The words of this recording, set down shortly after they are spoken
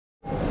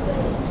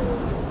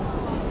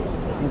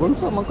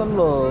Gunsa man kan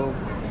love.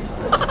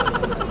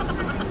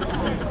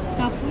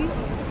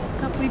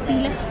 Kapoy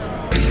pila.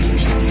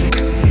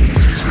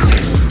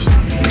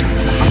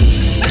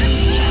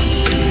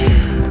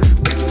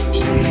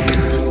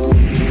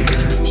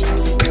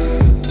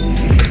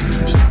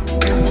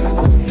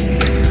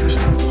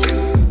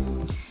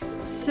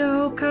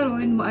 So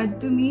karon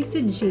moadto mi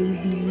sa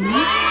JB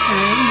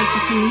kay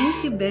magpakiling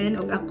si Ben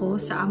og ako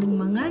sa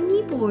among mga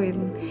ngipon.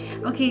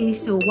 Okay,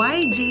 so why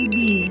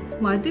JB?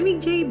 Moadto mi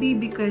JB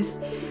because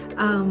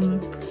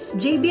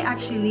JB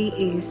actually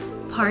is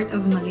part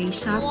of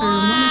Malaysia, pero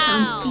muna siya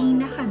ang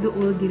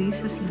pinakaduol diri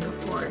sa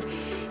Singapore.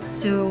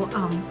 So,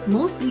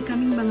 mostly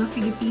kaming mga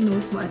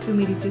Filipinos moadto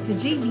mi dito sa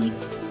JB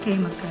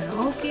kay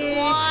magkaraoke,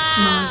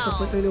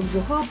 magpapatulog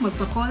buhok,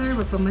 magpa-color,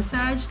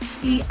 magpa-massage.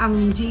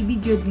 Ang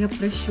JB good nga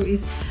presyo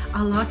is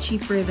a lot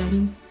cheaper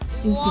than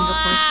in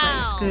Singapore's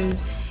price because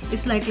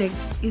it's like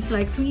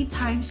 3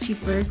 times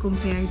cheaper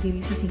compared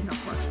diri sa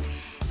Singapore.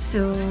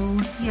 So,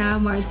 yeah,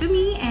 more to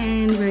me,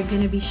 and we're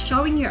gonna be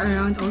showing you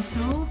around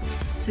also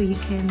so you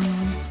can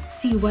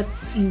see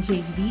what's in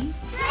JB.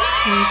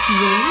 So, see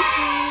you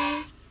later!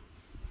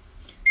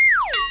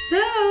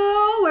 So,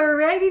 we're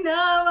ready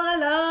na, mga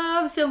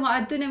love! So,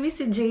 maadto namin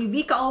sa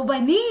JB,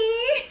 kauban ni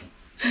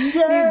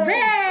Ben!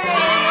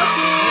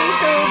 Okay,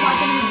 so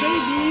maadto namin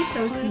JB, so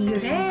see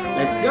you there!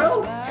 Let's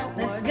go!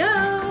 Let's go!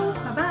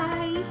 Bye-bye!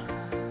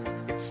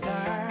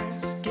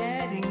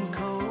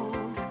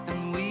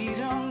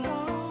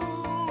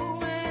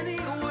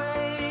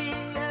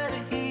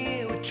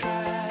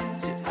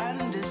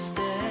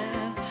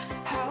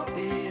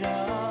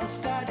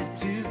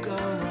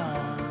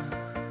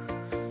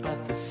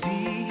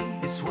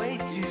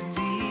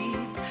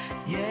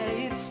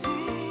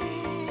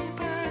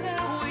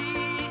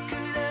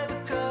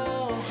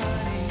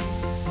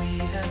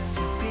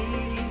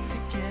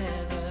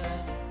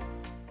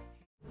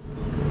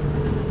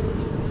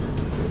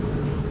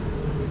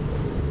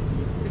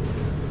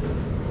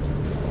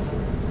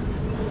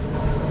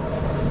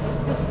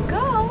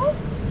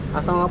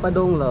 Asa nga pa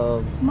dong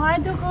love?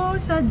 Maado ko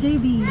sa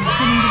JB.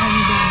 Kanindahan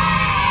mo ba?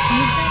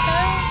 Kanindahan ka?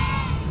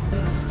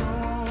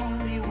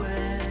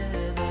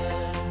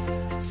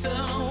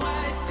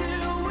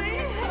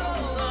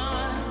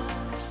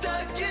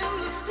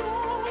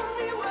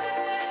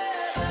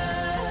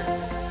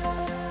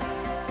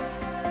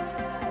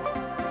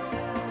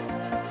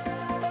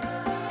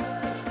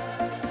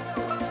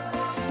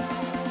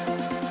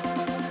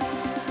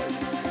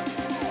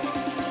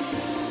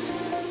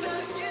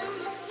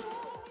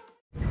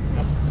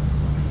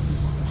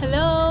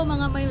 Hello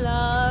mga my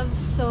loves!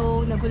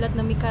 So, nagulat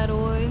na mi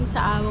karon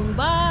sa among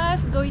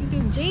bus going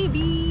to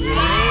JB! Hey,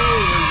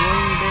 we're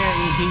going there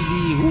in JB!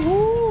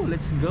 Woohoo!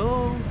 Let's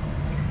go!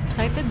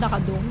 Excited na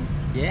ka dong?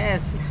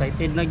 Yes!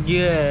 Excited na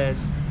gyud!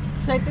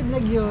 Excited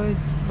na gyud!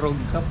 Prog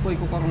kapoy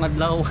ko karong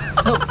adlaw.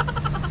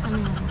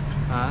 Ano?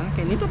 Ha?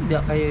 Kaya nito diya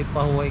kayo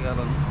ipahuway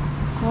karon.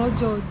 Oh,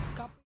 Jod.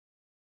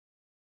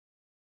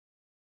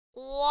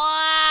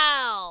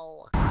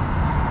 Wow!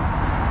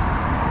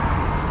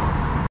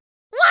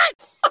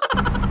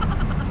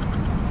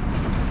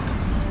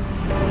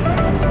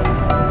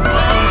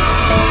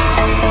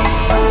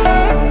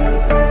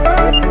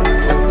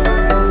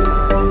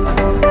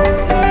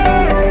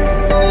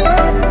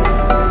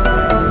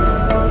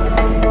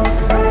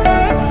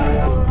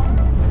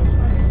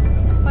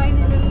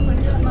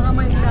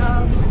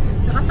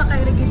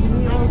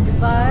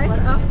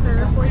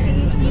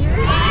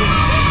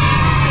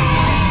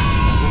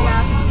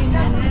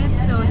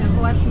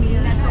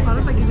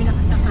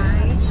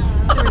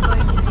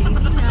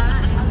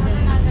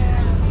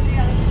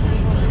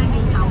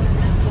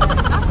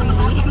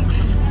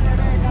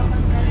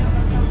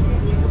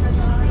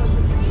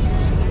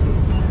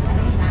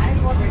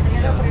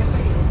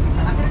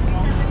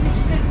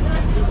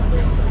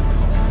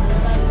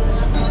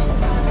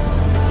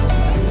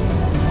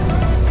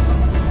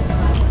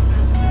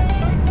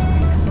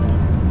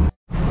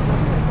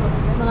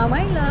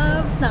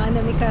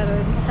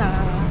 karon sa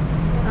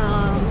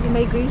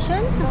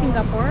immigration sa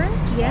Singapore.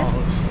 Yes,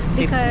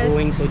 because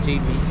going to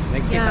JB.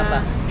 Exit na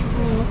ba?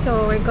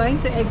 So we're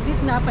going to exit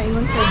na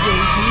paingon sa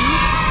JB.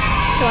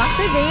 So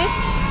after this,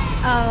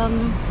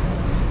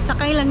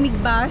 sakay lang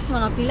migbus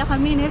mga pila ka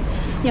minutes.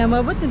 Yeah,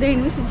 mabot na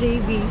dahil mo sa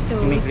JB. So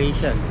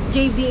immigration.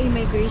 JB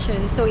immigration.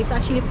 So it's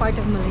actually part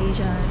of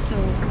Malaysia. So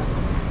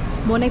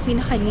mo na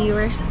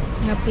pinaka-nearest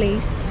na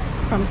place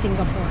from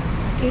Singapore.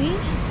 Okay?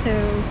 So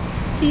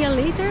see you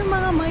later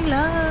mga my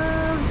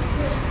loves.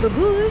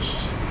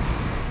 Babush!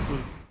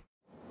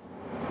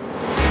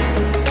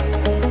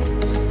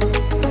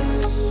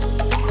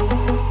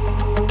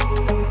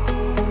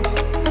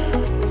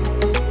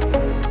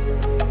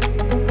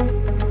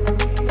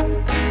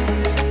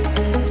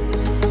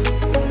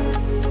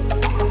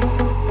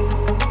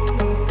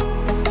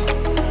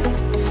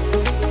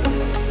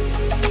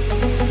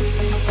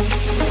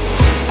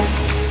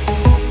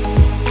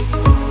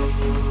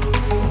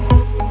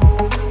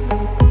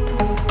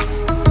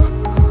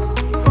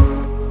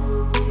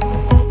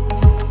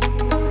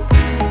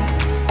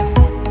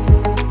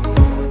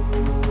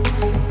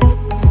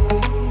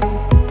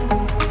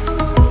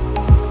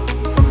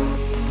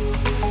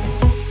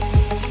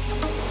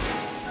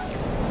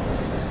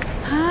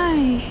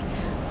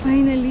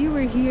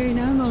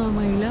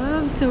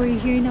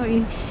 here now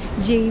in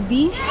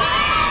JB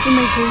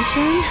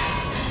Immigration.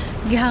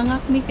 Gihangak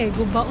mi kay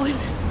gubaon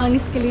ang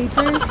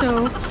escalator.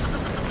 So,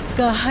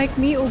 ga-hike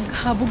mi o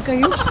habog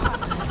kayo.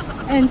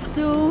 And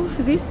so,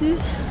 this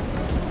is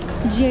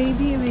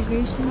JB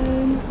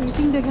Immigration.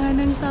 Waiting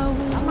daghan ng tao.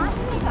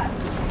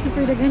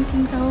 Super daghan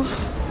king tao.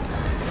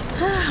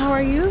 How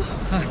are you?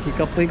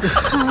 Kikapoy ko.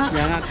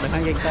 Yangak,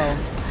 daghan kay tao.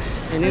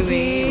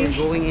 Anyway, we're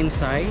going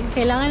inside.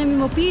 Kailangan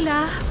namin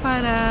mapila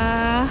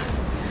para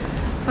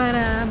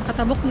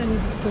makatabok na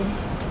dito.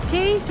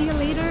 Okay, see you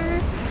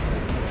later.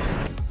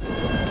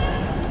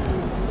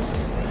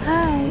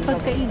 Hi,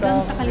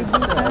 pagkaigang sa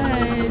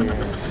kalibutan.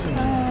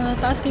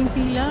 Taas kayong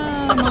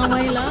pila, mga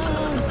my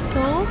loves.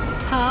 So,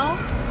 how?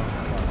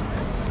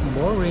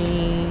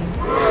 Boring.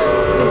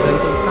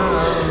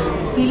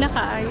 Pila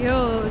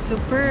kaayo.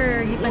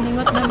 Super.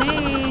 Gipaningot na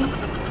me.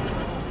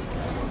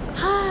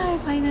 Hi,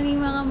 finally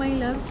mga my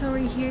loves. So,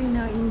 we're here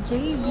now in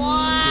JB.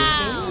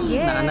 Wow!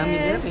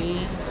 Yes.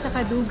 Sa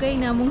kadugay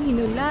namong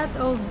hinulat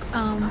o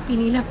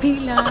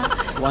pinila-pila.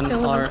 1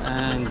 hour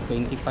and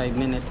 25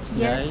 minutes,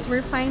 yes, guys.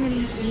 we're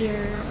finally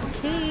here.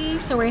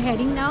 Okay, so we're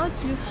heading now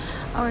to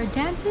our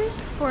dentist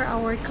for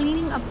our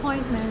cleaning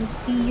appointment.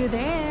 See you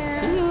there.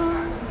 See you.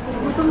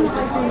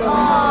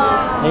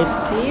 Let's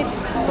sit.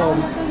 So,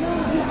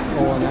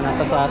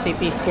 nanata sa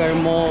City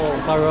Square Mall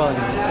karon.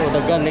 So,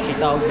 daghan na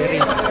kita og diri.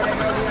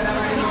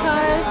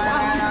 Because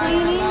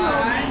cleaning will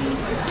be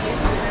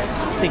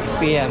 6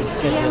 p.m.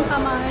 schedule. PM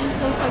kaman.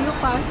 So, sayo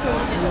pa. So,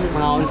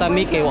 Mga unsa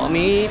mi kay wa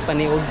mi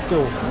paniud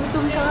to.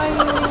 gutom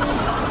kayo.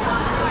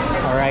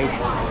 Alright.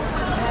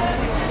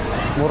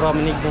 Mura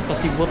manig na sa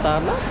Cebu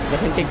tama.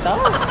 Daghan kay tao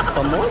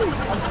sa mall.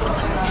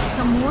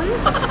 Sa mall?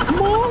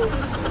 Mall.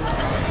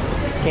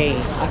 Okay,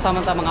 asa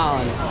man ta mga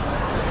on?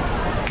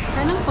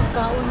 Kanang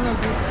pagkaon na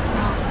dito.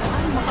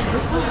 Ay,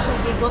 makabusog.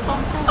 Pwede gutom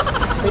ko.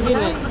 Pwede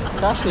na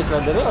cashless na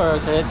diri or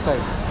credit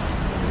card?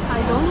 I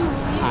don't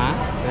know. Ha?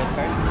 Credit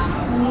card?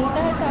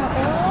 Nita tao.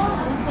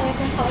 Ang saya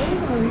kong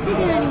kaunon.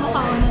 Sige na ni mo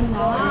kaunan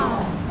na.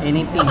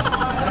 Anything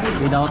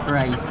without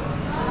rice.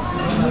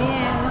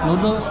 Yes.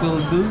 Noodles will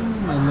do,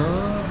 my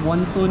love.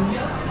 Wonton.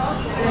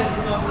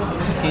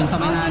 Kaya sa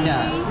may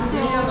nada. So,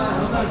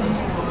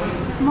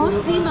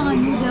 mostly mga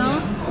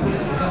noodles.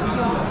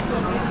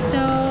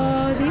 So,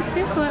 this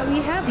is what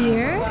we have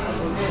here.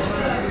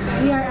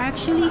 We are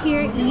actually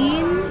here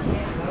in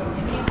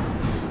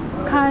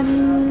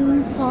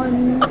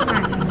Canton.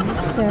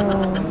 So,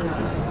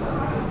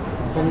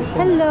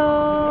 hello.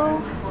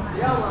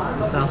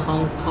 Sa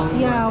Hong Kong.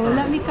 Yeah,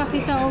 wala mi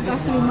kakita og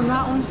aso may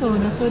mga onso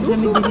nasod na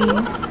mi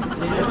diri.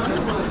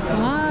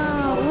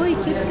 Wow, uy,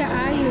 cute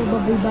kaayo,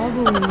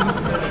 baboy-baboy.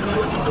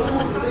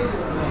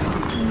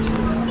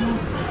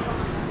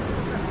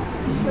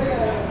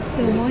 So,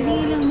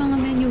 muli lang mga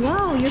menu.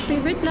 Wow, your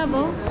favorite love,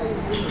 oh?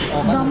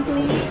 Okay.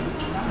 Dumplings.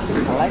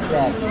 I like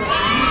that.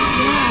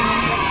 Yeah.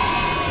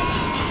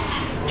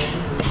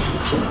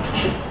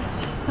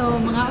 So,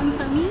 mga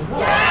unsami?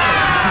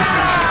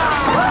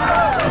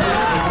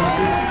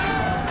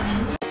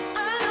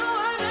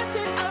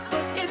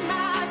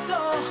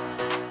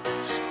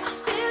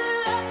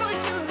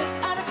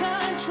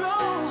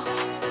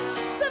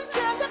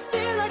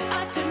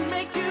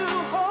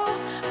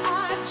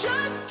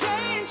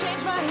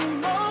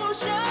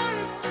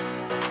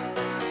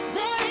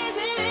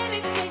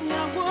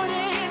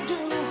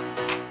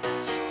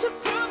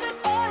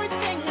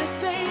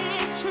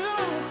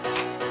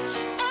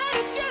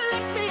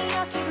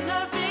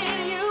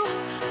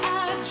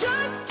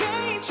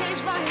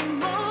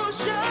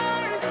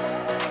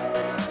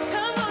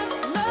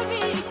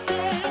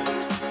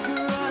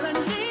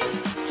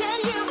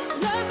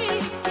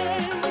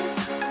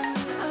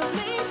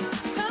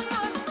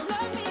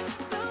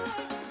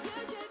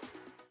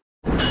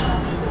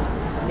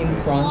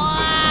 Prawns.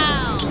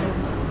 Wow.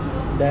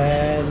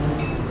 Then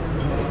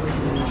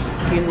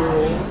skin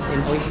rolls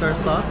in oyster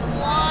sauce.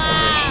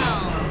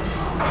 Wow.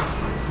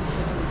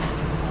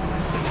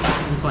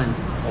 This one.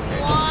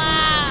 Okay.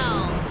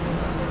 Wow.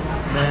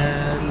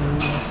 Then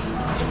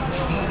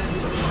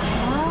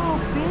Wow,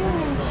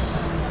 fish.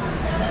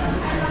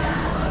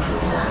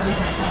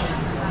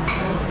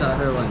 what's the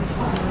other one?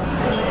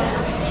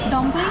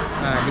 Dumplings?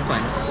 This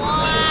one.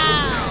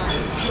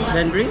 Wow.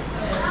 Then drinks.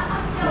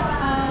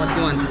 What do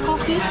you want?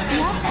 Coffee? Do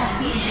you have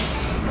coffee?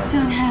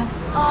 Don't have.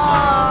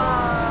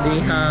 They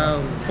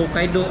have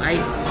Hokkaido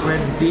ice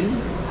red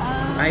bean,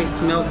 ice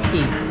milk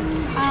tea.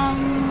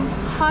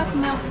 Hot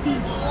milk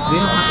tea. Do you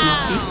have hot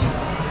milk tea?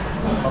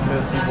 Hot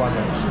milk tea, one.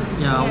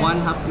 Yeah,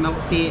 one hot milk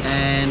tea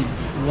and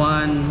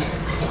one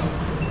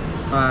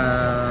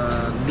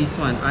this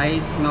one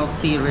ice milk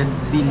tea red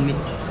bean mix.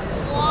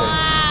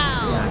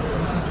 Wow. Yeah.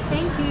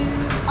 Thank you.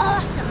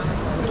 Awesome.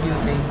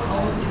 Okay.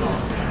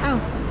 Oh,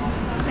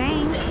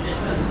 thanks.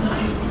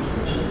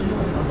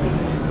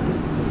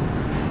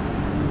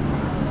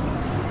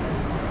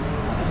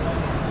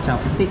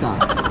 Chopstick ah.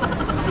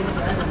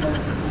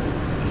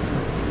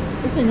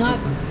 It's a nut.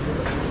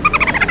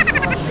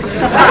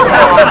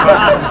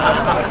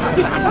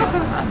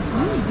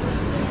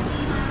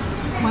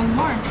 One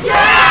more.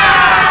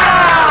 Yeah!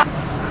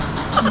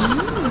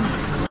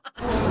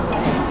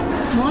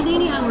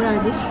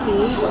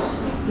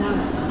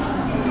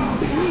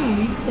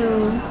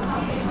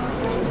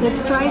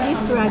 let's try this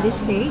radish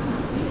cake.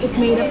 It's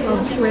made up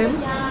of shrimp,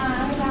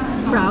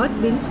 sprout,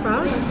 bean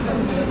sprout,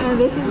 and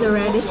this is the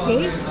radish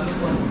cake.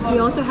 We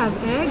also have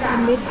egg,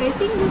 and this, I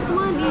think this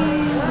one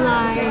is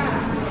like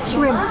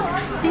shrimp.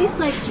 Tastes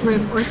like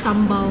shrimp or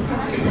sambal.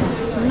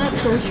 I'm not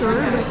so sure,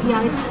 but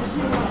yeah,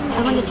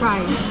 I want to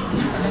try.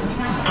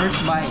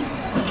 First bite.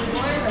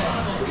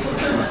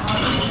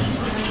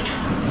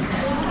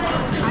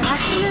 I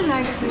actually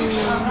like to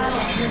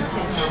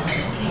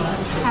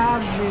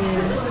have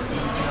this.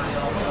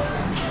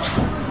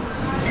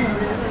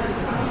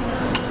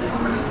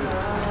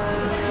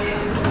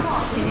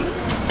 Okay.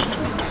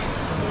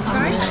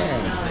 Alright.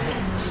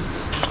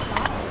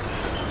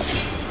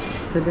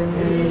 Today,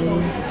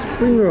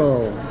 spring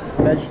roll,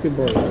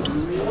 vegetables.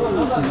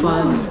 This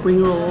one,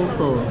 spring roll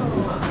also.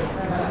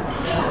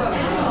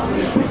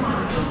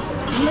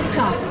 Lamig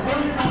ka.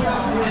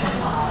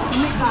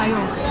 Lamig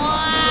kayo.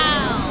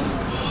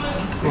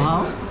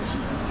 Wow.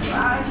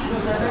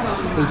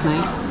 Tastes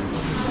nice.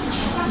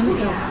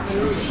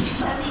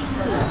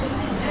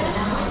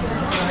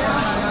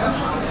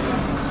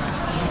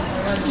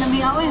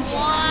 Lamig ako eh.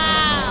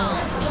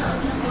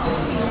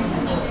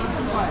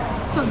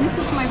 So this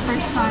is my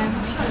first time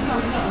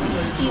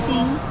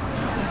eating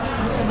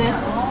this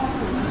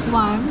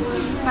one,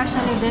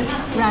 especially this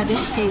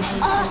radish cake.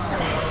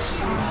 Awesome.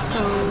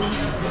 So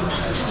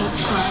let's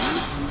try.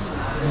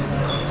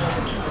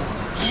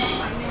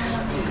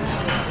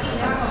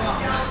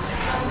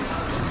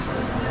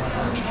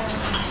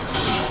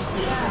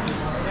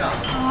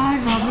 Ay,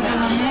 grabe ka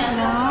lamig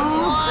lang.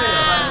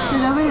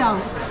 Lamig lang.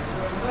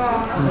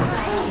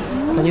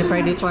 Can you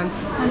try this one?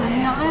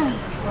 Lamig ako eh.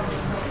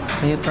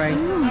 Can you try?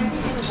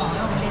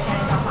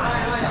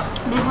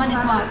 This one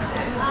is what?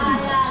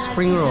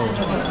 Spring roll.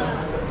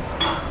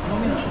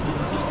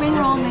 Spring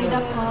roll made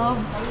up of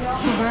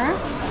sugar.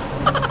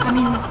 I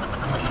mean,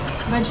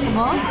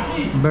 vegetables.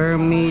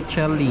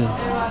 Vermicelli.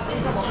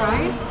 Let's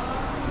try.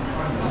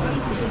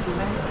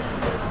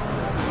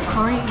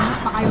 Sorry, ingat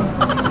pa kayo.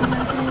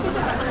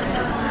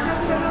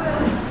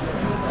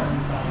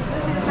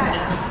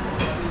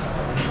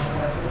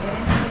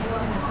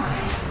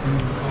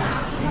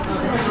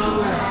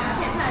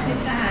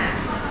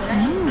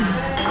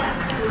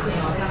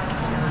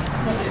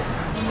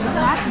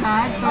 Not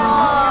bad, pero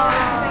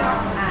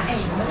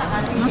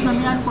mas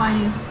namilan ko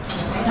ani.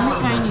 Namit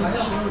kayo ni.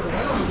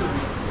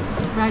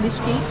 Radish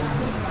cake.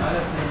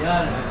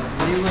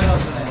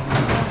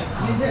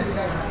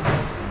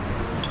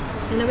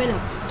 Hello.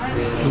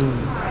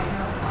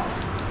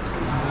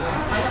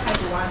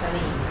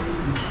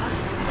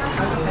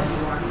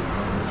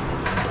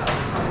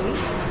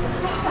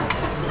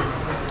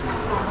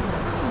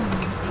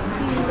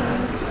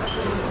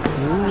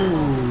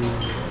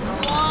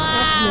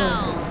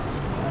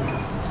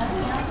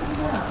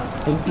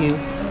 Thank you.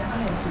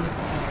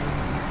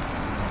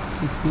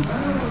 It's good.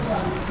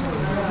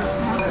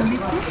 Have to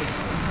mix it.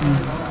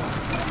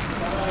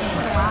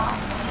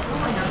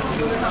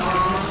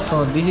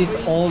 So this is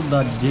all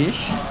the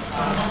dish.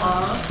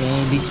 Okay,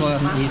 this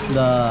one is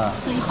the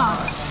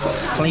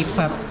clay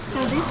pot.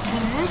 So this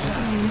dish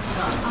is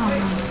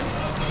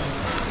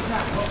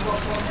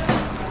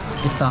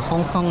It's a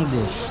Hong Kong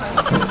dish.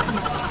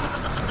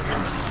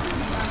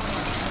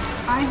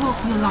 I hope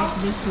you like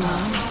this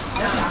one.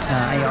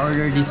 I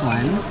ordered this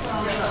one.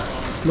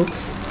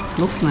 Looks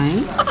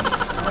nice.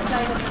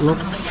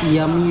 Looks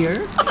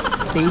yummier,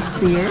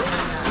 tastier.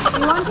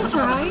 You want to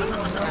try?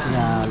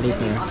 Yeah,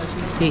 later.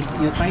 Okay,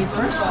 you try it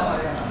first.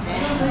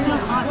 It's still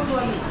hot.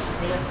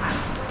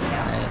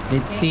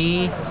 Let's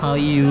see how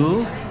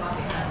you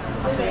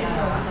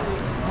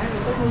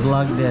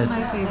vlog this. My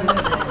favorite.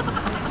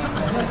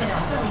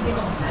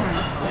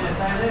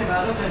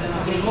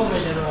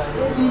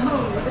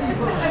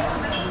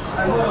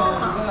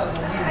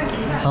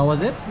 How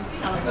was it?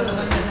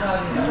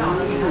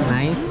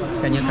 Nice.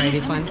 Can you try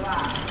this one?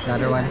 The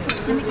other one?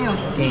 Lamig kayo.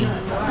 Okay.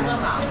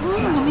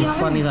 Lamig This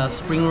ako. one is a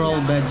spring roll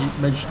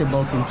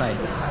vegetables inside.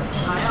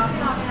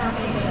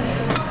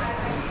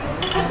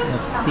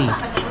 Let's see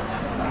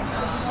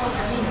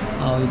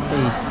how it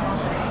tastes.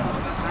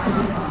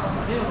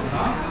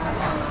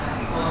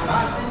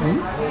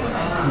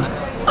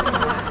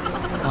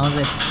 How's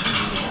it?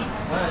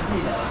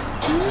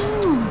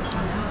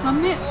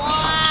 Lamig.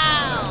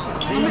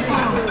 Lamig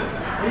kayo.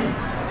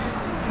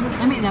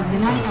 Lamig lang.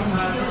 Dinahan kayo.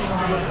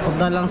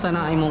 Pagda lang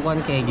sana ay mong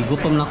kwan kay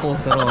gigutom na ko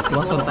pero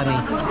tiwason tani.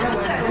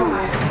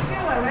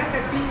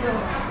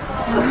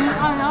 Lamig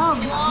ka lang.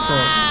 So,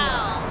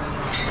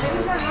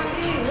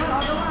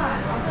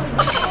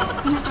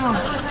 Lamig kayo.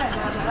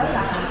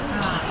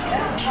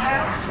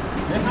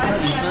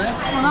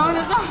 Wala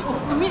na ito.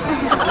 Lamig.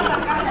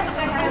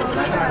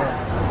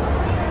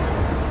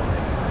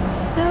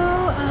 So,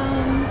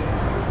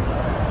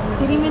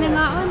 diri mi na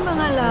ngaon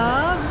mga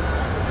loves.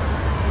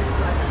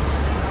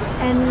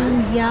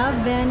 And yeah,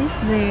 Ben is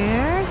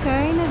there.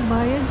 Kaya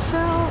nagbayad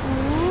siya.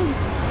 Oh.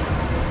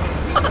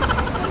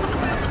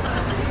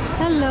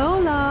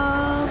 Hello,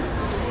 love.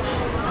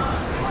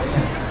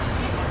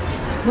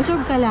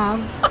 Busog ka, love?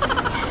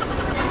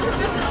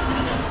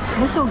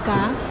 Busog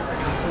ka?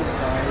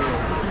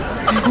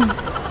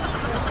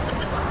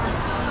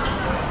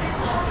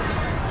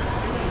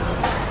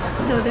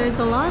 So there's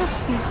a lot of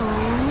people.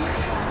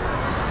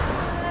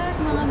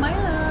 Mga my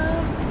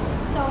loves.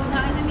 So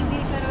naan namin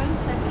dito karon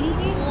sa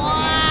clinic.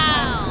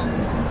 Wow!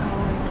 To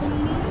our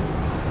clinic.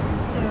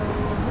 So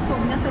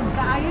busog na sad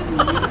kaayo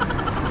ni.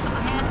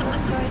 And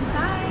let's go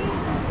inside.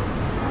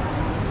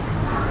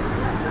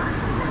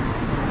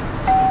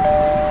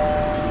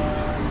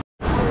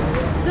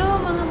 So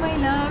mga my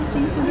loves,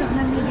 ning sulod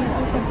namin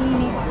dito sa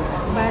clinic.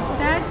 But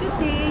sad to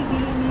say,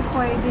 hindi mi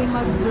pwede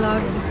mag-vlog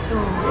dito.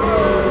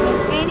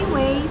 But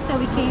anyway, so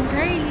we came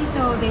early,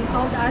 so they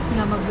told us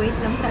nga mag-wait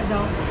lang sa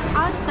daw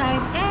outside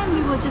and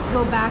we will just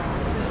go back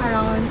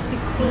around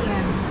 6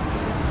 p.m.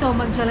 So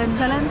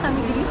magjalan-jalan sa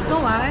aming diris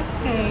gawas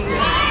kay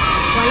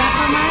wala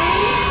pa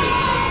may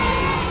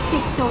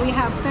 6, so we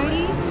have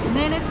 30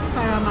 minutes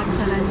para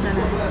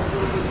magjalan-jalan.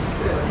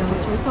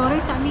 So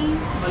sorry sa amin.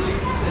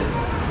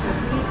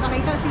 Sige,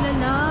 pakita sila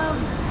love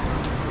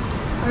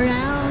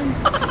around.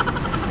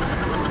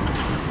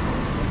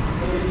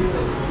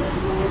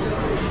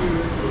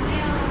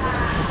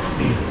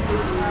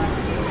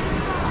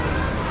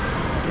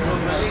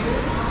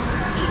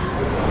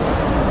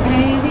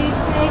 Baby,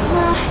 take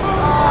my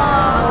hand.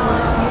 I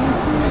want you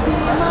to be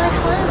my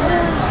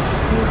husband,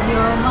 'cause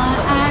you're my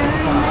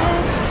Iron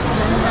Man,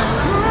 and I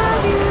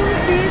love you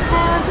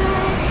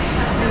 3000.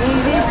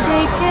 Baby,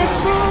 take a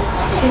chance,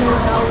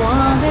 'cause I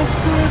want us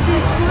to be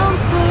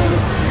something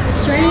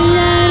straight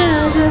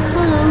out of the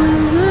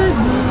Hollywood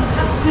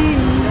movie.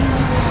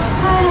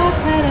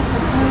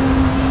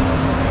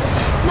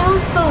 No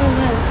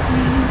spoilers,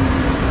 please.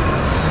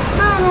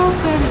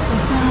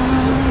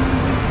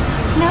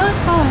 No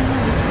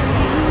spoilers,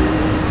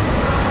 please.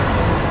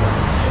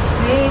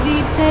 Baby,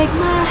 take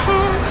my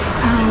hand.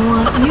 I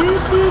want you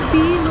to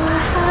be my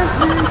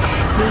husband,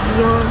 'cause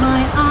you're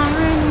my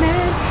Iron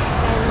Man,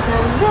 and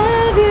I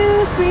love you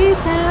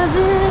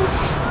 3000.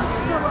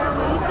 So we're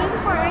waiting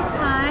for our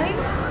time.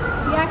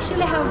 We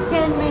actually have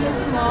 10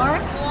 minutes more.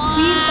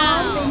 We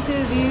bumped into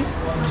this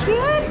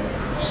cute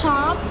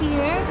shop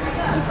here.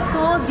 It's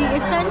called the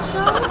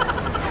Essential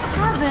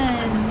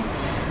Heaven.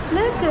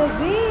 Look at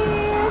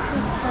this.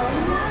 It's so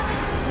nice.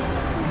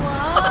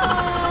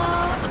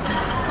 Wow.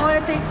 I want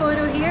to take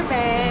photo here,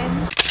 Ben.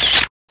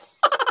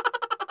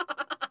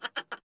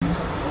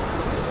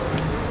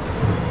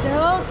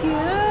 So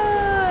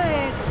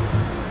cute.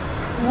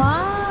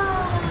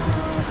 Wow.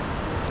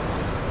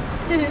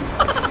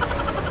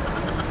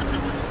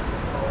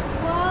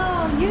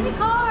 Wow,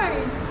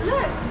 unicorns!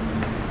 Look!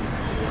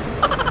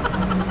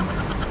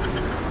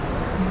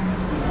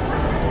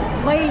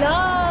 My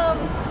love!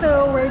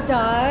 So we're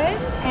done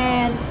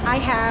and I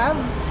have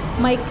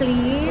my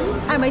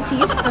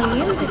teeth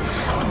cleaned.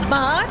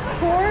 But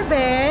poor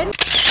Ben,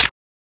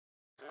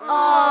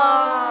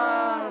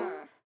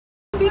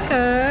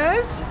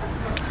 because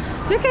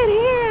look at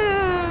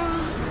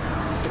him!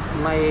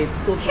 My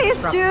tooth His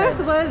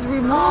tooth was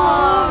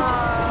removed.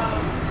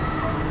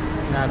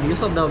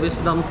 Because of the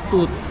wisdom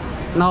tooth.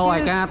 Now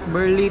I cannot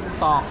barely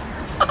talk.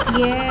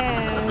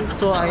 Yes.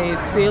 So I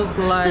feel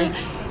like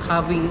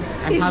I'm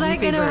He's having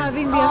like fever.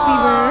 having me a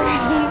fever.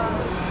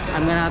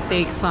 I'm gonna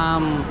take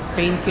some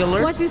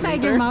painkillers. What's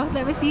inside later. your mouth?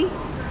 Let me see.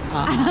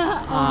 Oh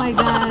my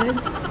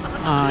god.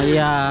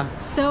 Yeah.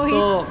 So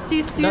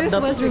his tooth the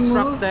was tooth is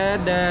removed.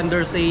 extracted, and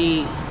there's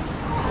a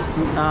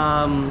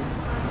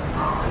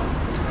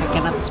I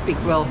cannot speak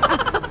well.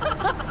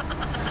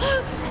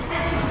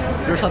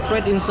 There's a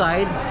thread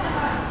inside.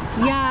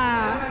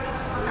 Yeah.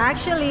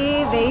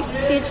 Actually, they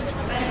stitched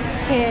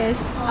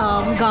his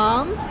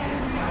gums.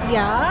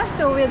 Yeah.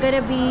 So we're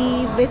gonna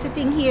be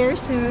visiting here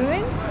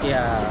soon.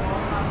 Yeah.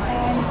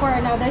 And for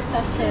another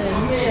session.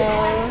 So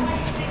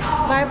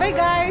bye bye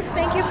guys.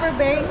 Thank you for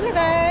bearing with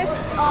us.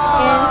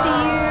 And see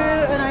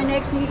you on our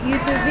next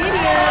YouTube video.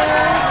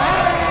 Bye.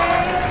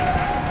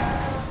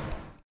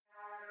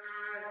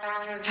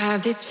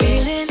 Have this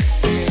feeling,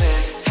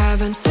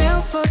 haven't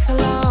felt for so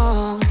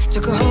long.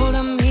 Took a hold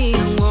of me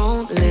and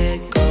won't let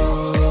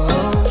go.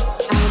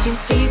 I've been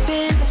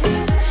sleeping,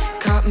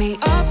 caught me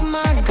off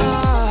my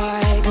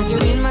guard, 'cause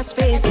you're in my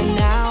space and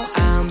now